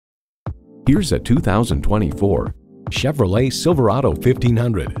Here's a 2024 Chevrolet Silverado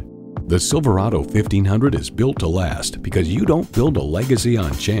 1500. The Silverado 1500 is built to last because you don't build a legacy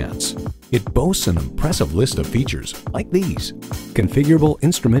on chance. It boasts an impressive list of features like these: configurable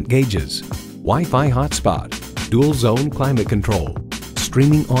instrument gauges, Wi-Fi hotspot, dual zone climate control,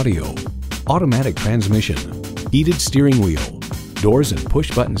 streaming audio, automatic transmission, heated steering wheel, doors and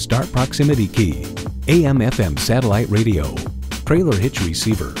push-button start proximity key, AM/FM satellite radio, trailer hitch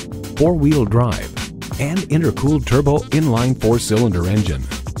receiver, four-wheel drive, and intercooled turbo inline four-cylinder engine.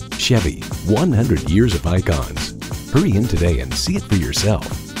 Chevy, 100 years of icons. Hurry in today and see it for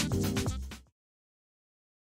yourself.